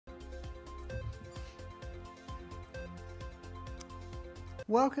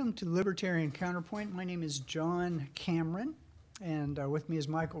Welcome to Libertarian Counterpoint. My name is John Cameron, and with me is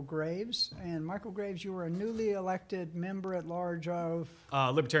Michael Graves. And Michael Graves, you are a newly elected member at large of?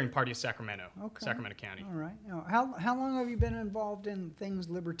 Libertarian Party of Sacramento, Okay. Sacramento County. All right. Now, how long have you been involved in things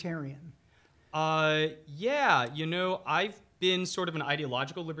libertarian? Yeah, I've been sort of an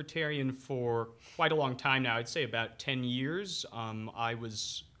ideological libertarian for quite a long time now. I'd say about 10 years. I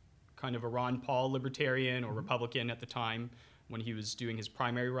was kind of a Ron Paul libertarian or Republican at the time when he was doing his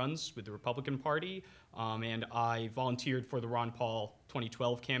primary runs with the Republican Party. And I volunteered for the Ron Paul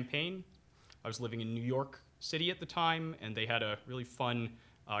 2012 campaign. I was living in New York City at the time, and they had a really fun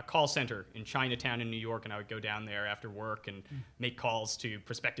call center in Chinatown in New York, and I would go down there after work and make calls to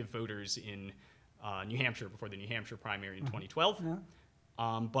prospective voters in New Hampshire before the New Hampshire primary in 2012.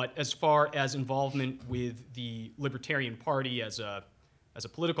 Yeah. But as far as involvement with the Libertarian Party as a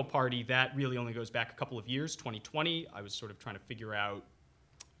political party, that really only goes back a couple of years. 2020, I was sort of trying to figure out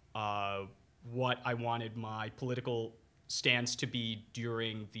what I wanted my political stance to be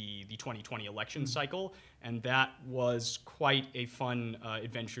during the 2020 election cycle, and that was quite a fun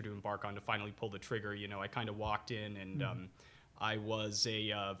adventure to embark on, to finally pull the trigger. I kind of walked in, and I was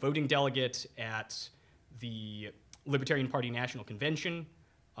a voting delegate at the Libertarian Party National Convention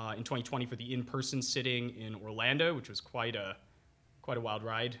in 2020 for the in-person sitting in Orlando, which was quite a wild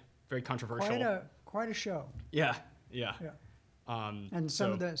ride, very controversial. Quite a show. Yeah. And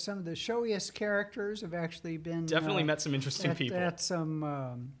some of the showiest characters have actually been definitely met some interesting people at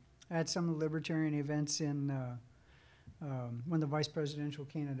some libertarian events in when the vice presidential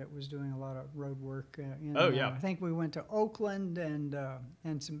candidate was doing a lot of road work. I think we went to Oakland and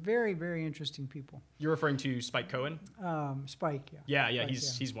some very, very interesting people. You're referring to Spike Cohen? Spike, yeah. Yeah,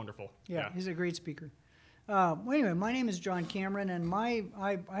 he's wonderful. Yeah, he's a great speaker. Well, anyway, my name is John Cameron, and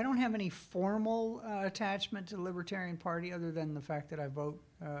I don't have any formal attachment to the Libertarian Party other than the fact that I vote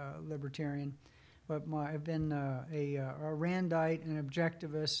Libertarian. But I've been a Randite, an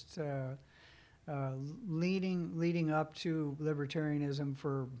objectivist, leading up to libertarianism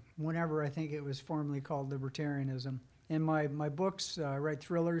for whenever I think it was formerly called libertarianism. And my books, I write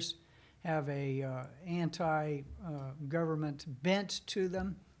thrillers, have a anti-government bent to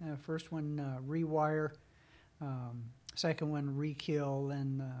them. First one, Rewire. Second one, Rekill,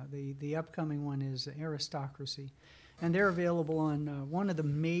 and the upcoming one is Aristocracy, and they're available on one of the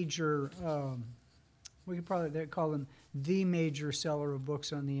major. We could probably call them the major seller of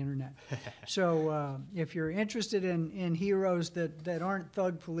books on the internet. So if you're interested in heroes that aren't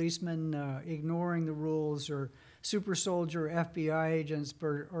thug policemen ignoring the rules, or super soldier FBI agents,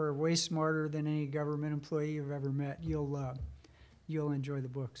 or way smarter than any government employee you've ever met, you'll enjoy the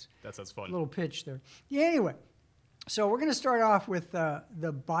books. That sounds fun. A little pitch there. Yeah, anyway, so we're going to start off with the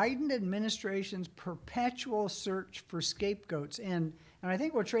Biden administration's perpetual search for scapegoats. And I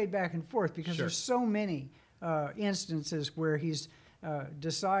think we'll trade back and forth because Sure. There's so many instances where he's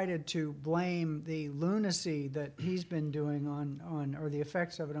decided to blame the lunacy that he's been doing on or the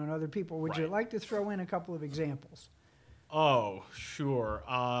effects of it on other people. Would you like to throw in a couple of examples? Oh, sure.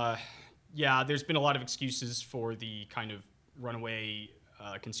 Yeah, there's been a lot of excuses for the kind of runaway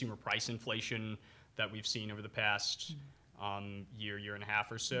consumer price inflation that we've seen over the past year and a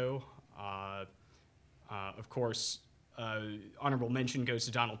half or so. Of course, honorable mention goes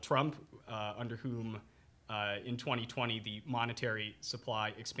to Donald Trump, under whom in 2020 the monetary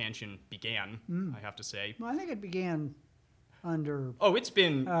supply expansion began, I have to say. Well, I think it began under it's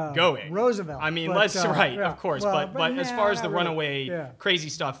been going. Roosevelt. I mean, yeah. of course. Well, but as far as the really. runaway crazy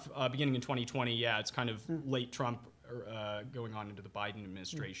stuff beginning in 2020, yeah, it's kind of late Trump going on into the Biden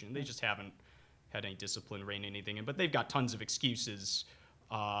administration. They just haven't had any discipline, rein anything in. But they've got tons of excuses.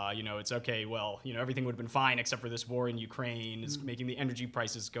 It's okay, well, everything would have been fine except for this war in Ukraine is making the energy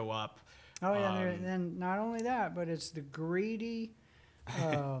prices go up. Oh, yeah, and not only that, but it's the greedy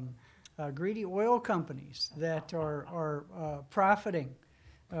oil companies that are profiting.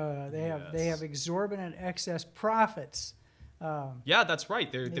 They have exorbitant excess profits. Yeah, that's right.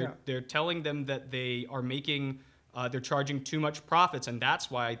 They're telling them that they are making they're charging too much profits, and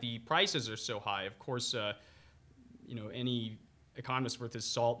that's why the prices are so high. Of course, any economist worth his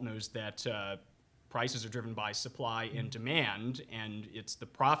salt knows that prices are driven by supply and demand, and it's the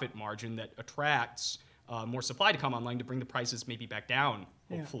profit margin that attracts more supply to come online to bring the prices maybe back down,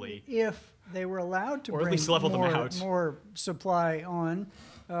 hopefully. Yeah. If they were allowed to or bring at least level them out. more supply on,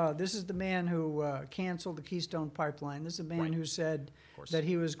 this is the man who canceled the Keystone Pipeline. This is the man who said that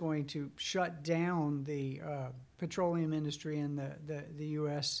he was going to shut down the petroleum industry in the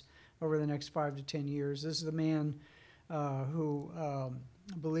U.S. over the next 5 to 10 years. This is the man who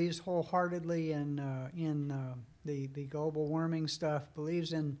believes wholeheartedly in the global warming stuff,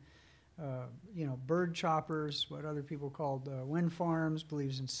 believes in bird choppers, what other people called wind farms,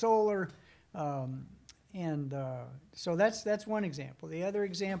 believes in solar, so that's one example. The other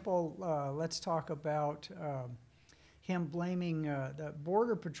example, let's talk about him blaming the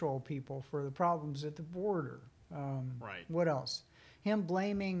Border Patrol people for the problems at the border. Right. What else? Him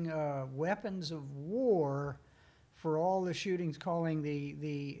blaming weapons of war for all the shootings, calling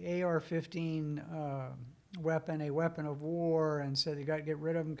the AR-15 weapon a weapon of war, and said you got to get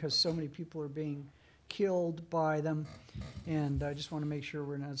rid of them because so many people are being killed by them. And I just want to make sure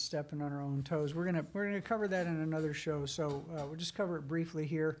we're not stepping on our own toes. We're gonna cover that in another show, so we'll just cover it briefly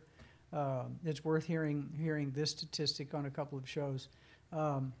here. It's worth hearing this statistic on a couple of shows.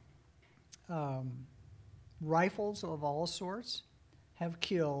 Rifles of all sorts have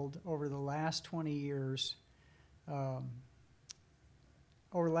killed over the last 20 years. Over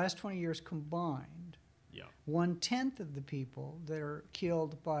the last 20 years combined, 1/10 of the people that are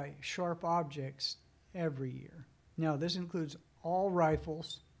killed by sharp objects every year. Now, this includes all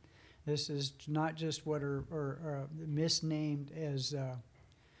rifles. This is not just what are misnamed as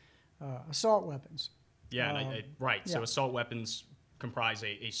assault weapons. Yeah, right. So assault weapons comprise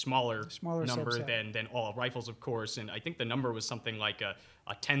a smaller number subset than all rifles, of course. And I think the number was something like a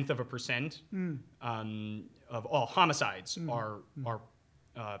 0.1% of all homicides are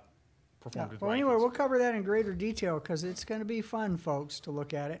performed with well, rifles. anyway, we'll cover that in greater detail because it's going to be fun, folks, to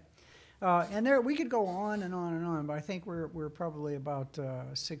look at it. And there, we could go on and on and on, but I think we're probably about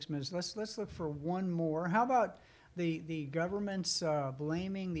 6 minutes. Let's look for one more. How about the government's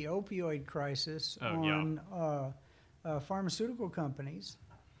blaming the opioid crisis on pharmaceutical companies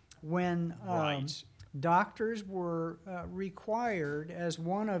when doctors were required as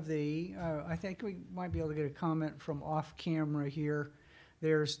one of the. I think we might be able to get a comment from off camera here.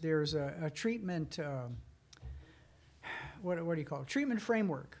 There's a treatment. What do you call it? Treatment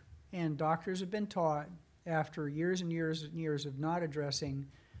framework. And doctors have been taught, after years and years and years of not addressing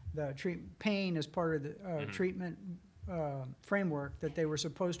the pain as part of the treatment framework, that they were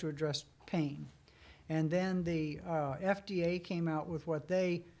supposed to address pain. And then the FDA came out with what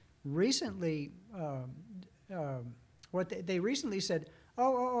they recently said.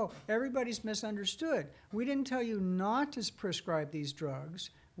 Oh, everybody's misunderstood. We didn't tell you not to prescribe these drugs.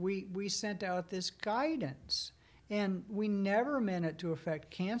 We sent out this guidance. And we never meant it to affect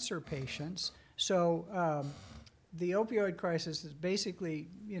cancer patients. So the opioid crisis is basically,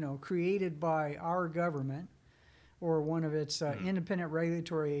 created by our government or one of its independent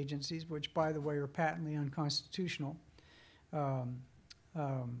regulatory agencies, which, by the way, are patently unconstitutional,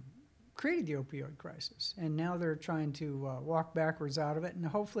 created the opioid crisis. And now they're trying to walk backwards out of it. And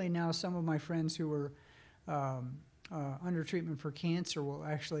hopefully now some of my friends who are under treatment for cancer will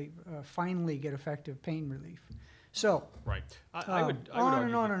actually finally get effective pain relief. So I would on argue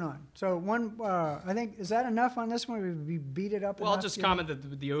and on and on. So one, I think, is that enough on this one? We beat it up. Well, I'll just comment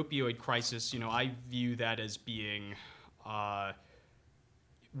that the opioid crisis. I view that as being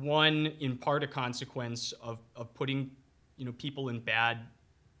one, in part, a consequence of putting people in bad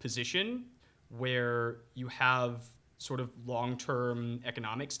position where you have sort of long-term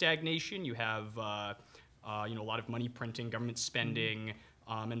economic stagnation. You have a lot of money printing, government spending.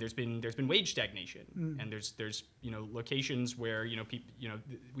 And there's been wage stagnation, and there's locations where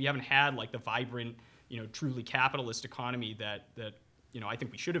we haven't had like the vibrant truly capitalist economy that I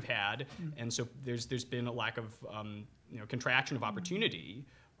think we should have had, and so there's been a lack of contraction of opportunity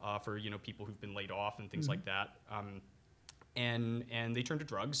for people who've been laid off and things like that, and they turn to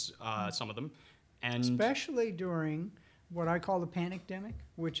drugs, some of them, and especially during what I call the panicdemic,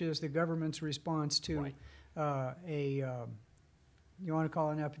 which is the government's response to you want to call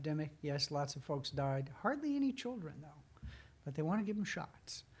it an epidemic? Yes, lots of folks died. Hardly any children, though, but they want to give them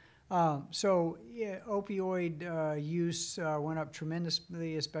shots. So opioid use went up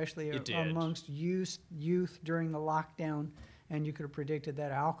tremendously, especially amongst youth during the lockdown, and you could have predicted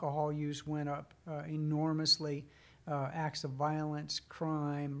that. Alcohol use went up enormously. Acts of violence,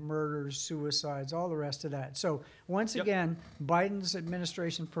 crime, murders, suicides, all the rest of that. So once again, Biden's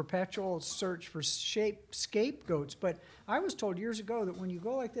administration, perpetual search for scapegoats. But I was told years ago that when you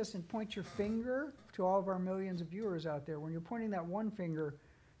go like this and point your finger to all of our millions of viewers out there, when you're pointing that one finger,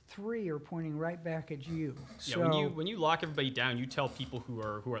 3 are pointing right back at you. Yeah, so when you lock everybody down, you tell people who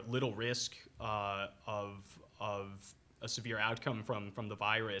are at little risk of a severe outcome from the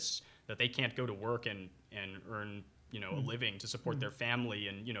virus that they can't go to work and earn a living to support their family,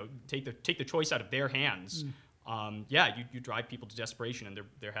 and take the choice out of their hands. You drive people to desperation, and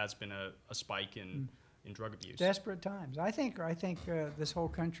there has been a spike in in drug abuse. Desperate times. I think this whole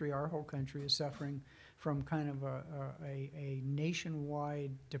country, our whole country, is suffering from kind of a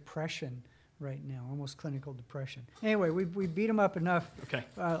nationwide depression right now, almost clinical depression. Anyway, we beat them up enough. Okay.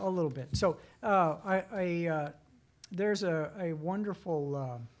 A little bit. So there's a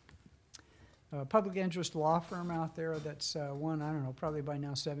wonderful public interest law firm out there that's won, I don't know, probably by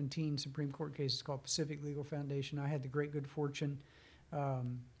now 17 Supreme Court cases, called Pacific Legal Foundation. I had the great good fortune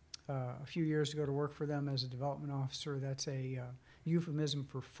a few years ago to work for them as a development officer. That's a euphemism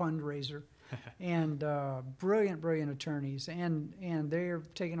for fundraiser. And brilliant attorneys. And they're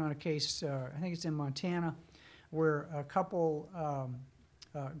taking on a case, I think it's in Montana, where a couple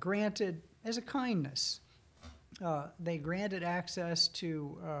granted, as a kindness, they granted access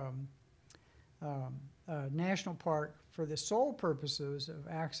to a national park for the sole purposes of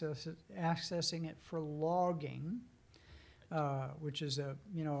accessing it for logging. Which is a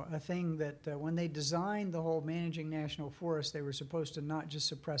thing that when they designed the whole managing national forest, they were supposed to not just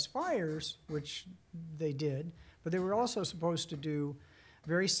suppress fires, which they did, but they were also supposed to do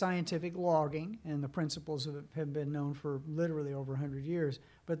very scientific logging, and the principles of it have been known for literally over 100 years,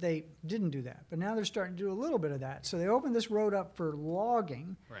 but they didn't do that. But now they're starting to do a little bit of that. So they opened this road up for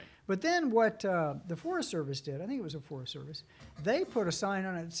logging. Right. But then what the Forest Service did, I think it was the Forest Service, they put a sign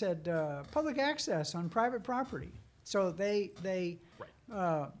on it that said public access on private property. So they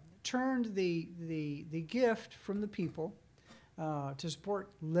turned the gift from the people to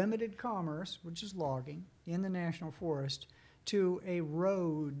support limited commerce, which is logging, in the national forest, to a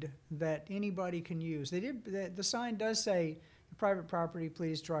road that anybody can use. They did. The sign does say, "Private property,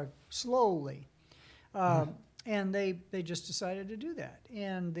 please drive slowly," and they just decided to do that.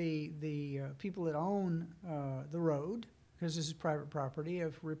 And the people that own the road, because this is private property,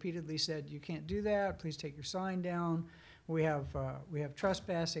 have repeatedly said, you can't do that, please take your sign down. We have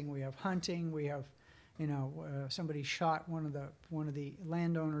trespassing, we have hunting, we have, somebody shot one of the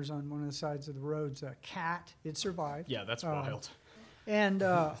landowners on one of the sides of the roads, a cat. It survived. Yeah, that's wild. And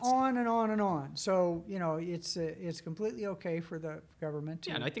on and on and on. So, it's completely okay for the government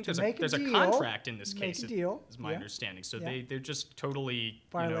to and I think to there's a contract in this case, is my yeah. understanding. So they're just totally,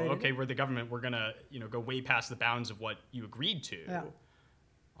 Violated okay, we're the government, we're going to, go way past the bounds of what you agreed to. Yeah.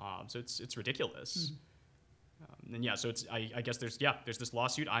 So it's ridiculous. And yeah, so it's, I guess there's this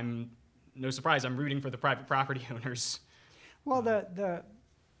lawsuit. No surprise, I'm rooting for the private property owners. Well, the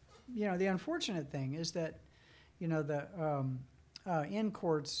unfortunate thing is that, in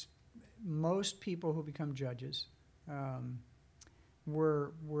courts, most people who become judges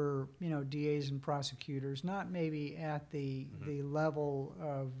were DAs and prosecutors, not maybe at the level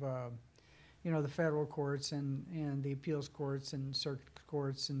of the federal courts and the appeals courts and circuit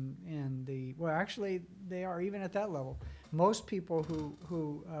courts and actually they are even at that level. Most people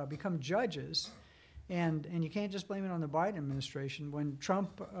who become judges, and you can't just blame it on the Biden administration. When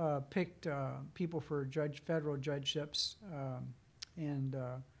Trump picked people for federal judgeships, and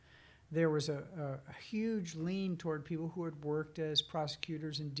there was a huge lean toward people who had worked as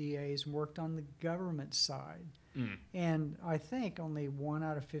prosecutors and DAs and worked on the government side. And I think only 1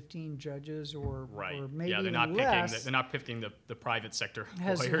 out of 15 judges, or maybe even less, they're not picking the private sector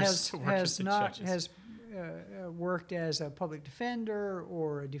lawyers to work as the judges. Has worked as a public defender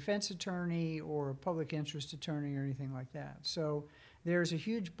or a defense attorney or a public interest attorney or anything like that. So there's a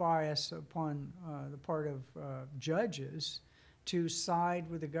huge bias upon the part of judges to side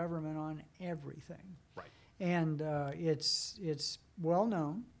with the government on everything. Right. And it's well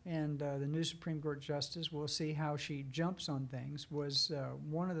known, and the new Supreme Court justice, we'll see how she jumps on things, was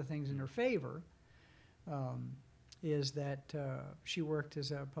one of the things in her favor is that she worked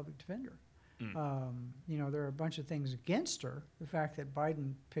as a public defender. There are a bunch of things against her. The fact that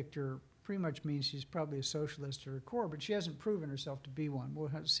Biden picked her pretty much means she's probably a socialist at her core, but she hasn't proven herself to be one. We'll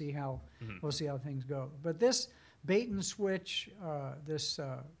have to see how we'll see how things go. But this bait and switch, this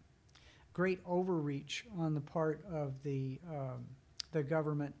great overreach on the part of the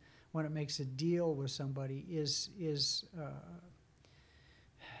government when it makes a deal with somebody is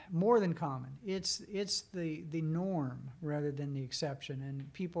more than common. It's the norm rather than the exception,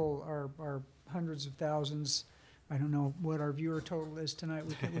 and people are hundreds of thousands. I don't know what our viewer total is tonight.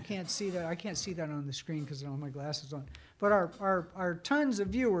 We can't see that. I can't see that on the screen because I don't have my glasses on. But our tons of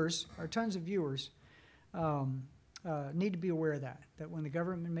viewers, need to be aware of that when the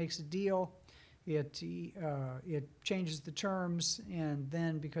government makes a deal, it changes the terms, and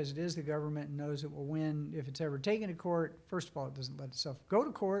then because it is the government and knows it will win if it's ever taken to court, first of all, it doesn't let itself go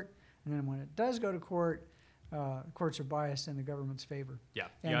to court, and then when it does go to court, courts are biased in the government's favor. Yeah,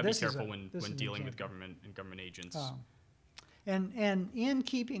 you gotta be careful when dealing with government and government agents. And in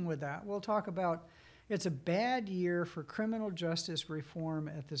keeping with that, we'll talk about it's a bad year for criminal justice reform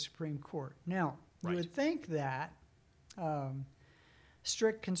at the Supreme Court. Now, you would think that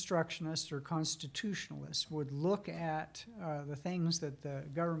strict constructionists or constitutionalists would look at the things that the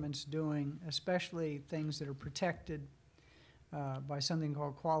government's doing, especially things that are protected by something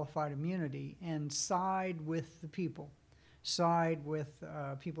called qualified immunity, and side with the people, side with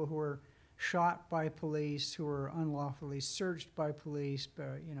people who are shot by police, who are unlawfully searched by police,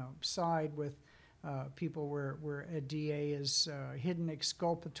 side with people where a DA is hidden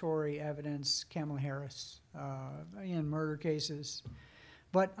exculpatory evidence, Kamala Harris, in murder cases.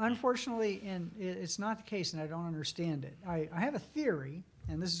 But unfortunately, it's not the case, and I don't understand it. I have a theory,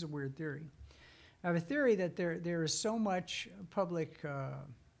 and this is a weird theory. I have a theory that there is so much public,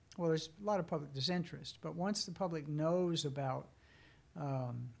 well, there's a lot of public disinterest, but once the public knows about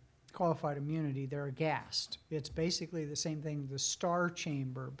qualified immunity, they're aghast. It's basically the same thing, the Star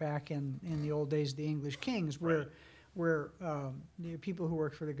Chamber back in the old days of the English kings, where the people who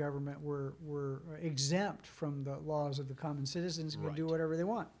worked for the government were exempt from the laws of the common citizens and could do whatever they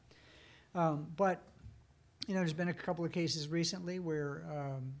want. But there's been a couple of cases recently where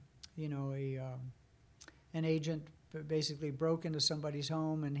an agent basically broke into somebody's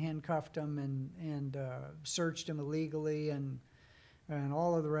home and handcuffed them and searched him illegally and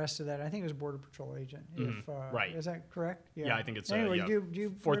all of the rest of that. I think it was a Border Patrol agent. Right. Is that correct? Yeah, I think it's anyway. Do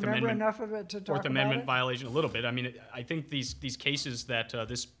you remember enough of it to talk about Fourth Amendment it? violation a little bit. I mean, I think these cases that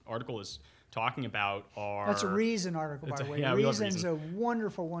this article is talking about are. That's a Reason article, by the way. Yeah, Reason's a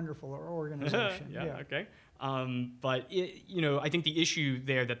wonderful, wonderful organization. yeah. Okay. But I think the issue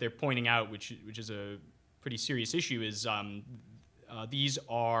there that they're pointing out, which is a pretty serious issue, is these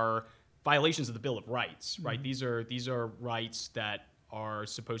are violations of the Bill of Rights, right? These are rights that are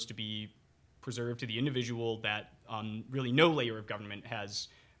supposed to be preserved to the individual, that really no layer of government has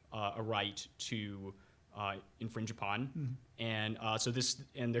a right to infringe upon. And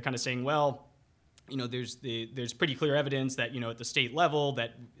and they're kind of saying, well, there's pretty clear evidence that at the state level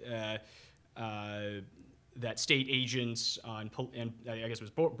that that state agents and I guess it was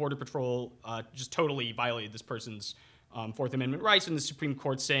Border Patrol just totally violated this person's Fourth Amendment rights, and the Supreme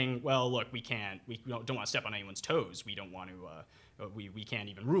Court saying, well, look, we don't want to step on anyone's toes. We don't want to. We can't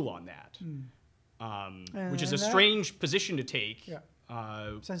even rule on that, which is a strange position to take. Yeah.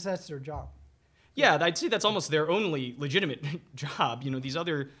 Since that's their job. Yeah, I'd say that's almost their only legitimate job. These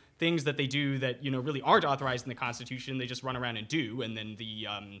other things that they do that really aren't authorized in the Constitution, they just run around and do, and then the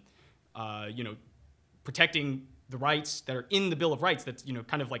protecting the rights that are in the Bill of Rights. That's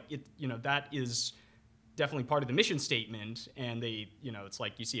kind of like it. That is definitely part of the mission statement, and they it's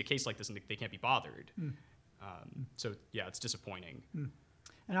like you see a case like this and they can't be bothered. So yeah, it's disappointing.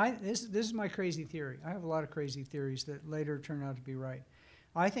 And this is my crazy theory. I have a lot of crazy theories that later turn out to be right.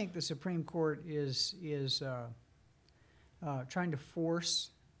 I think the Supreme Court is trying to force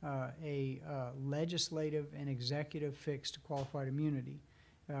a legislative and executive fix to qualified immunity.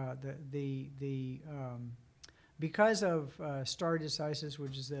 Because of stare decisis,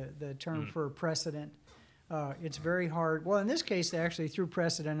 which is the term for precedent, it's very hard. Well, in this case, they actually threw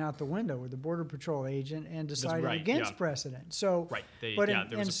precedent out the window with the Border Patrol agent and decided against precedent. So,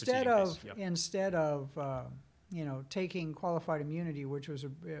 instead of taking qualified immunity, which was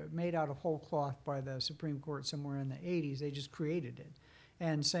made out of whole cloth by the Supreme Court somewhere in the 80s, they just created it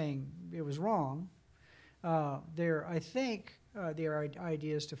and saying it was wrong. Their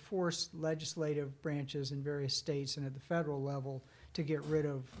idea is to force legislative branches in various states and at the federal level to get rid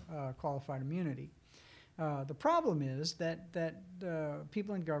of qualified immunity. The problem is that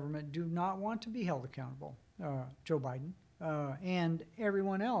people in government do not want to be held accountable. Joe Biden and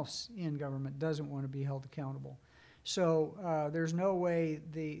everyone else in government doesn't want to be held accountable. So there's no way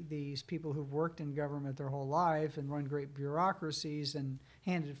these people who've worked in government their whole life and run great bureaucracies and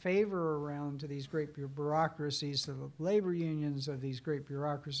handed favor around to these great bureaucracies, so the labor unions of these great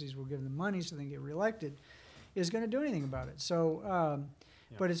bureaucracies will give them money so they can get reelected, is going to do anything about it. So,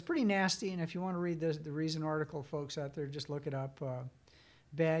 but it's pretty nasty, and if you want to read the Reason article, folks out there, just look it up.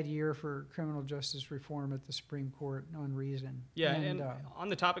 Bad year for criminal justice reform at the Supreme Court on Reason. Yeah, and on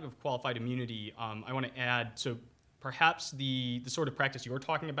the topic of qualified immunity, I want to add, so perhaps the sort of practice you're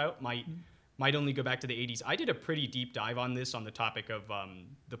talking about might only go back to the 80s. I did a pretty deep dive on this on the topic of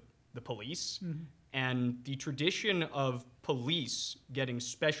the police, and the tradition of police getting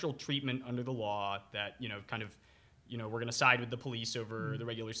special treatment under the law that, we're going to side with the police over the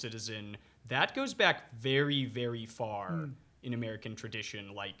regular citizen. That goes back very, very far in American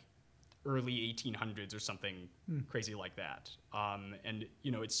tradition, like early 1800s or something crazy like that. And,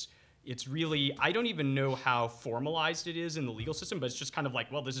 it's really, I don't even know how formalized it is in the legal system, but it's just kind of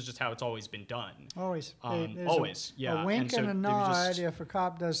like, well, this is just how it's always been done. Always. There's Always, yeah. A wink so and a they were nod just- if a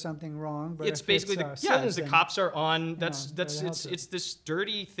cop does something wrong, but it's if basically it's the citizen, cops are on. they're held to It's this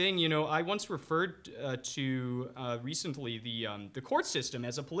dirty thing. You know, I once referred to recently the court system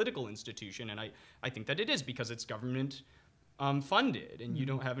as a political institution, and I think that it is because it's government funded, and you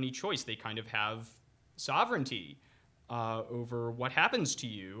don't have any choice. They kind of have sovereignty over what happens to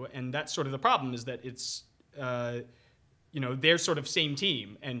you, and that's sort of the problem. Is that it's you know, they're sort of same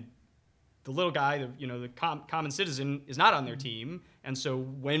team, and the little guy, the common citizen, is not on their team, and so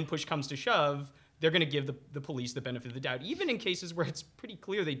when push comes to shove, they're going to give the police the benefit of the doubt, even in cases where it's pretty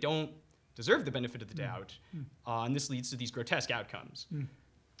clear they don't deserve the benefit of the doubt, and this leads to these grotesque outcomes.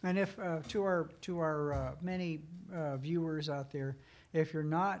 And if to our many viewers out there, if you're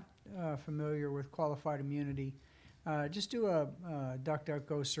not familiar with qualified immunity, just do a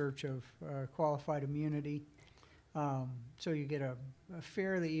DuckDuckGo search of qualified immunity. So you get a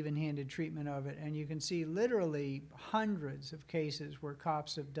fairly even-handed treatment of it, and you can see literally hundreds of cases where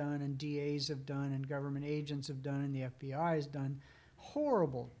cops have done, and DAs have done, and government agents have done, and the FBI has done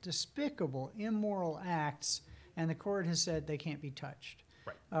horrible, despicable, immoral acts, and the court has said they can't be touched.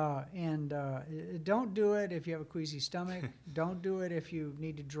 Right. Don't do it if you have a queasy stomach. Don't do it if you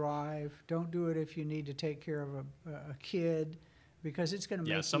need to drive. Don't do it if you need to take care of a kid, because it's going to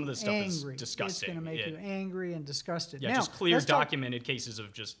make some you of this stuff angry. is disgusting. It's going to make you angry and disgusted. Yeah, now, just clear let's talk- documented cases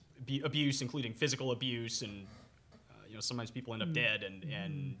of just abuse, including physical abuse, and sometimes people end up dead,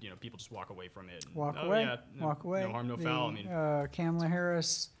 and people just walk away from it. Walk and, away. Yeah, Walk away. No harm, no foul. I mean, Kamala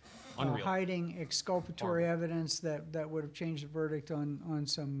Harris unreal. hiding exculpatory evidence that would have changed the verdict on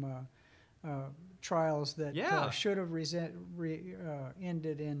some trials that should have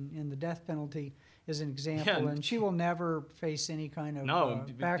ended in the death penalty is an example, and she will never face any kind of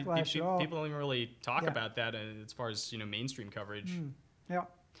backlash at all. People don't even really talk about that as far as mainstream coverage. Yeah,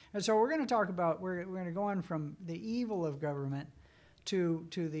 and so we're going to talk about we're going to go on from the evil of government to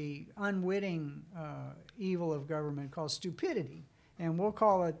the unwitting evil of government called stupidity, and we'll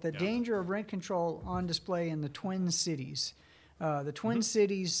call it the danger of rent control on display in the Twin Cities. The Twin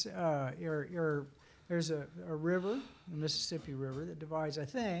Cities there's a river, the Mississippi River, that divides, I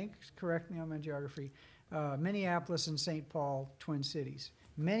think, correct me on my geography, Minneapolis and St. Paul, Twin Cities.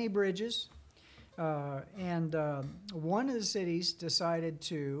 Many bridges, and one of the cities decided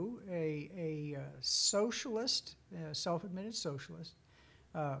to, a socialist, self-admitted socialist,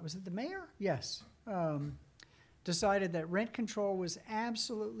 was it the mayor? Yes. Decided that rent control was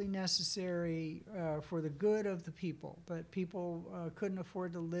absolutely necessary for the good of the people, that people couldn't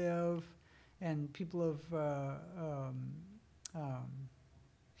afford to live, and people of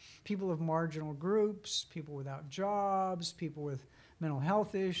marginal groups, people without jobs, people with mental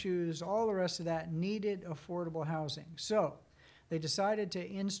health issues, all the rest of that needed affordable housing. So they decided to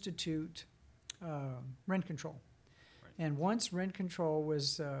institute rent control. Right. And once rent control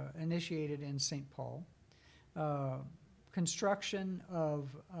was initiated in St. Paul, construction of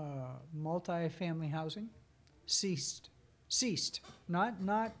multifamily housing ceased, not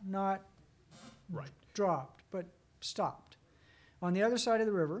dropped, but stopped. On the other side of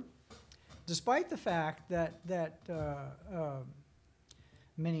the river, despite the fact that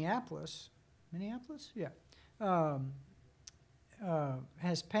Minneapolis,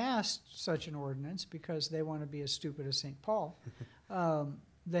 has passed such an ordinance because they want to be as stupid as St. Paul.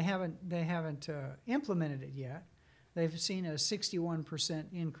 They haven't implemented it yet. They've seen a 61%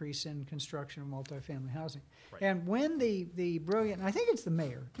 increase in construction of multifamily housing. Right. And when the brilliant, I think it's the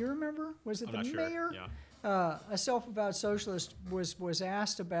mayor. Do you remember? Was it I'm the not mayor? Sure. Yeah. A self-avowed socialist was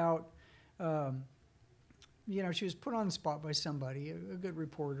asked about. She was put on the spot by somebody, a good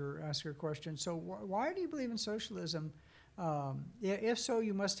reporter, asked her a question. So why do you believe in socialism? If so,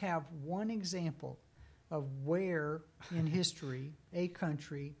 you must have one example of where in history, a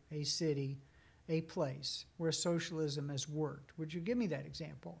country, a city, a place where socialism has worked. Would you give me that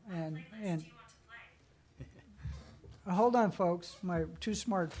example? And do you want to play? Hold on, folks. My too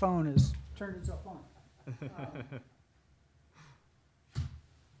smart phone has turned itself on.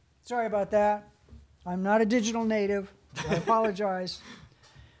 Sorry about that. I'm not a digital native. I apologize.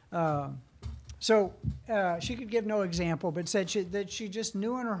 So she could give no example, but said that she just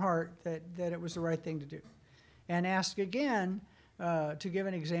knew in her heart that it was the right thing to do. And asked again to give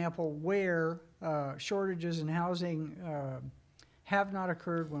an example where shortages in housing have not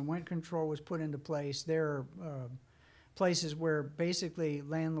occurred when rent control was put into place. There are places where basically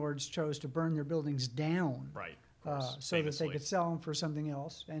landlords chose to burn their buildings down. Right. course, so that they famously. could sell them for something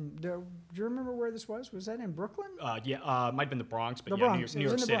else. And do you remember where this was? Was that in Brooklyn? Might have been the Bronx, but The yeah, Bronx. New It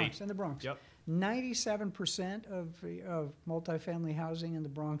York was in the City. Bronx. In the Bronx. Yep. 97% of multifamily housing in the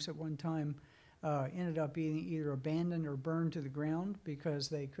Bronx at one time ended up being either abandoned or burned to the ground because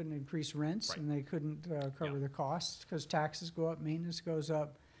they couldn't increase rents Right. and they couldn't cover Yeah. the costs because taxes go up, maintenance goes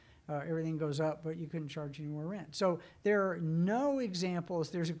up, everything goes up, but you couldn't charge any more rent. So there are no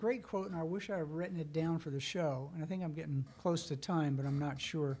examples. There's a great quote, and I wish I had written it down for the show, and I think I'm getting close to time, but I'm not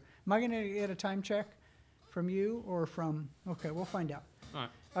sure. Am I going to get a time check from you or from, okay, we'll find out. All right.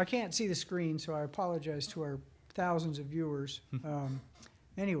 I can't see the screen, so I apologize to our thousands of viewers.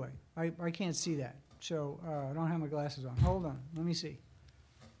 Anyway, I can't see that, so I don't have my glasses on. Hold on, let me see.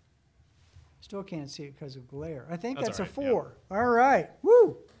 Still can't see it because of glare. I think That's that's a all right, yeah. 4. All right,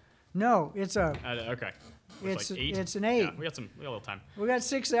 woo! No, it's a. Okay. It's like 8. It's an 8. Yeah, we got a little time. We got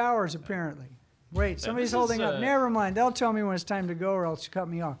 6 hours apparently. Wait, somebody's this holding is, up. Never mind. They'll tell me when it's time to go, or else cut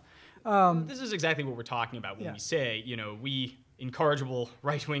me off. This is exactly what we're talking about when Yeah. we say, we incorrigible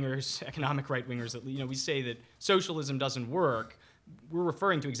right-wingers, economic right-wingers, that we say that socialism doesn't work. We're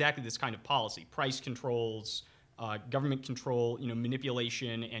referring to exactly this kind of policy: price controls, government control,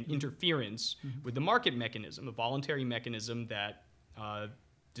 manipulation and interference with the market mechanism, the voluntary mechanism that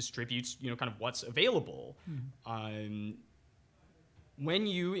distributes, kind of what's available. When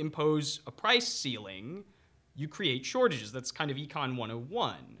you impose a price ceiling, you create shortages. That's kind of Econ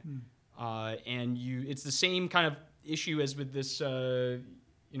 101. And it's the same kind of issue as with this, oil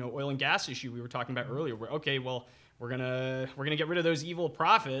and gas issue we were talking about earlier, where, okay, well, we're gonna get rid of those evil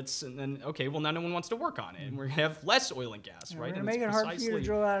profits, and then, okay, well, now no one wants to work on it, and we're gonna have less oil and gas, Yeah, right? We're And going to make it's it hard for you to precisely-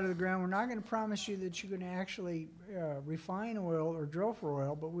 drill out of the ground. We're not going to promise you that you're going to actually refine oil or drill for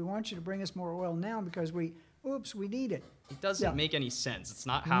oil, but we want you to bring us more oil now because we need it. It doesn't Yeah. make any sense. It's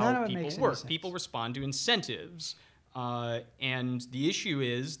not None how of it people makes any work. sense. People respond to incentives. And the issue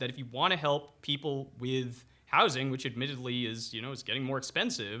is that if you want to help people with housing, which admittedly is, is getting more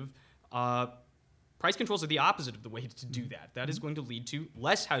expensive, price controls are the opposite of the way to do that. That is going to lead to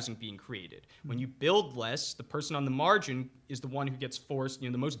less housing being created. When you build less, the person on the margin is the one who gets forced, the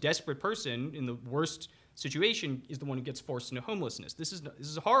most desperate person in the worst situation is the one who gets forced into homelessness. This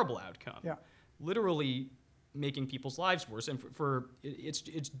is a horrible outcome. Yeah. Literally making people's lives worse, and it's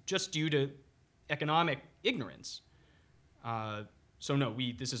just due to economic ignorance. So no,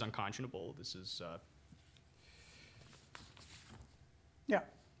 this is unconscionable. This is Yeah,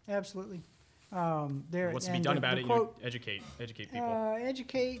 absolutely. what's to be done about it. Educate people.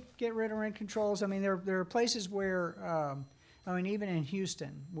 Educate, get rid of rent controls. I mean, there are places where, even in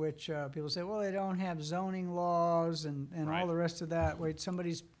Houston, which people say, well, they don't have zoning laws and Right. all the rest of that. Wait,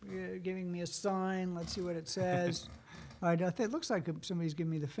 somebody's giving me a sign. Let's see what it says. It looks like somebody's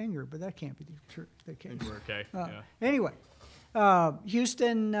giving me the finger, but that can't be the I case. think we're okay. Yeah. Anyway,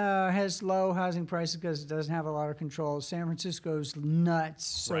 Houston has low housing prices because it doesn't have a lot of controls. San Francisco's nuts,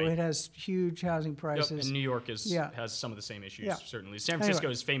 so Right. it has huge housing Yep, some and New York Yeah. has some of the same issues, Yeah. certainly. San Francisco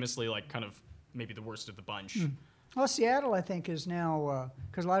is famously kind of maybe the worst of the bunch. Well, Seattle, I think, is now,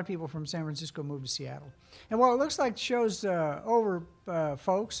 because a lot of people from San Francisco moved to Seattle. And well, it looks like the show's over,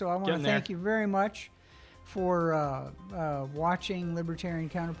 folks, so I want to Getting thank there. you very much for watching Libertarian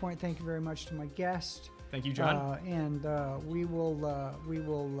Counterpoint. Thank you very much to my guest. Thank you, John. And we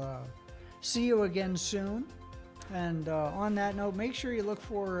will see you again soon. And on that note, make sure you look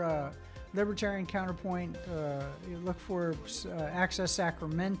for Libertarian Counterpoint. You look for Access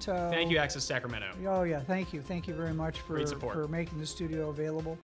Sacramento. Thank you, Access Sacramento. Oh yeah, thank you very much Great support. for making the studio available.